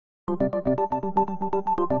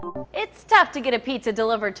It's tough to get a pizza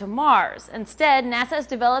delivered to Mars. Instead, NASA is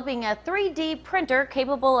developing a 3D printer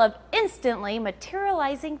capable of instantly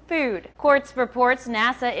materializing food. Quartz reports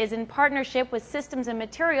NASA is in partnership with Systems and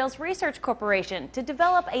Materials Research Corporation to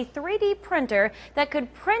develop a 3D printer that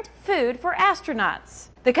could print food for astronauts.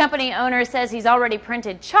 The company owner says he's already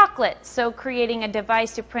printed chocolate, so creating a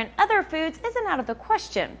device to print other foods isn't out of the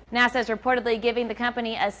question. NASA is reportedly giving the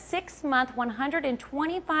company a 6-month,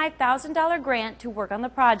 $125,000 grant to work on the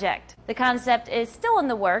project. The concept is still in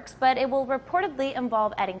the works, but it will reportedly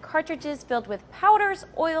involve adding cartridges filled with powders,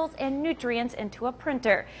 oils, and nutrients into a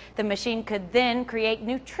printer. The machine could then create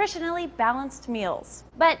nutritionally balanced meals.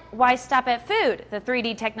 But why stop at food? The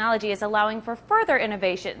 3D technology is allowing for further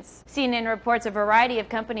innovations. CNN reports a variety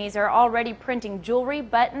of companies are already printing jewelry,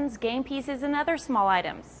 buttons, game pieces, and other small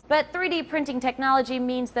items. But 3D printing technology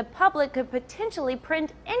means the public could potentially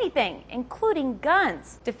print anything, including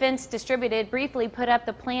guns. Defense Distributed briefly put up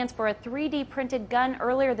the plans for a 3D printed gun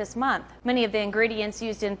earlier this month. Many of the ingredients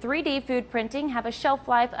used in 3D food printing have a shelf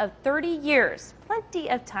life of 30 years. Plenty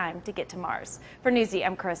of time to get to Mars. For Newsy,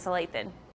 I'm Carissa Lathan.